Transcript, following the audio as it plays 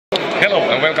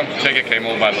welcome to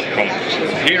jkkmobile.com.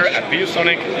 Here at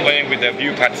Viewsonic, playing with the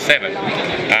Viewpad 7.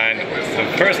 And the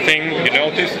first thing you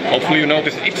notice, hopefully you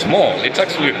notice, it's small. It's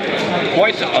actually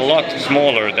quite a lot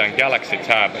smaller than Galaxy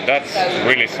Tab. That's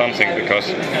really something, because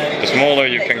the smaller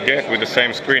you can get with the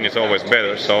same screen is always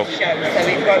better. So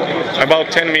about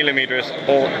 10 millimeters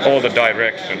all the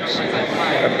directions.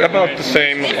 About the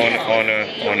same on a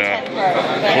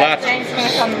flat,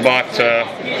 but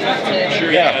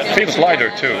yeah, feels lighter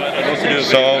too.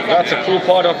 So that's a cool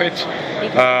part of it.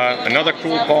 Another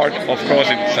cool part, of course,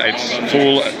 it's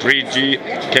full 3G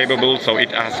capable, so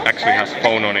it actually has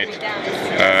phone on it,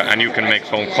 and you can make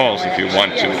phone calls if you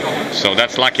want to. So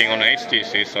that's lacking on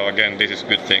HTC. So again, this is a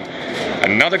good thing.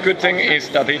 Another good thing is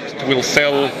that it will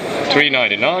sell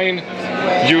 €399,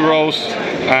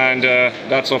 and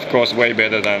that's of course way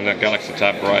better than the Galaxy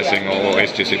Tab pricing or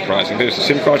HTC pricing. There's a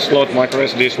SIM card slot, micro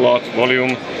SD slot,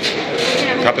 volume,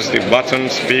 capacitive button,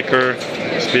 speaker,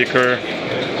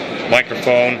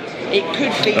 microphone,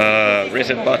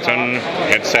 reset button,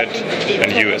 headset,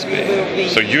 and USB.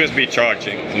 So USB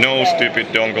charging, no stupid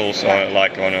dongles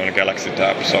like on a Galaxy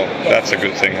Tab. So that's a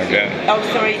good thing again.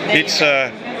 It's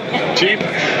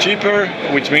cheaper,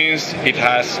 which means it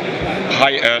has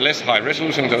less high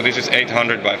resolution. So this is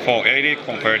 800 by 480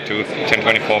 compared to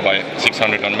 1024 by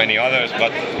 600 on many others.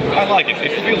 But I like it.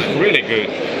 It feels really good.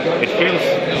 It feels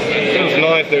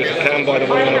nice. There's a cam, by the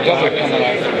way, on the top.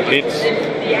 It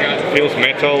feels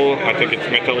metal. I think it's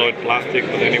metalloid plastic,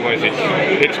 but anyways,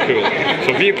 it's cool.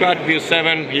 So Viewpad View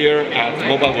 7 here at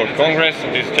Mobile World Congress.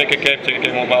 This is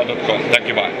jkkmobile.com. Thank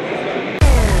you. Bye.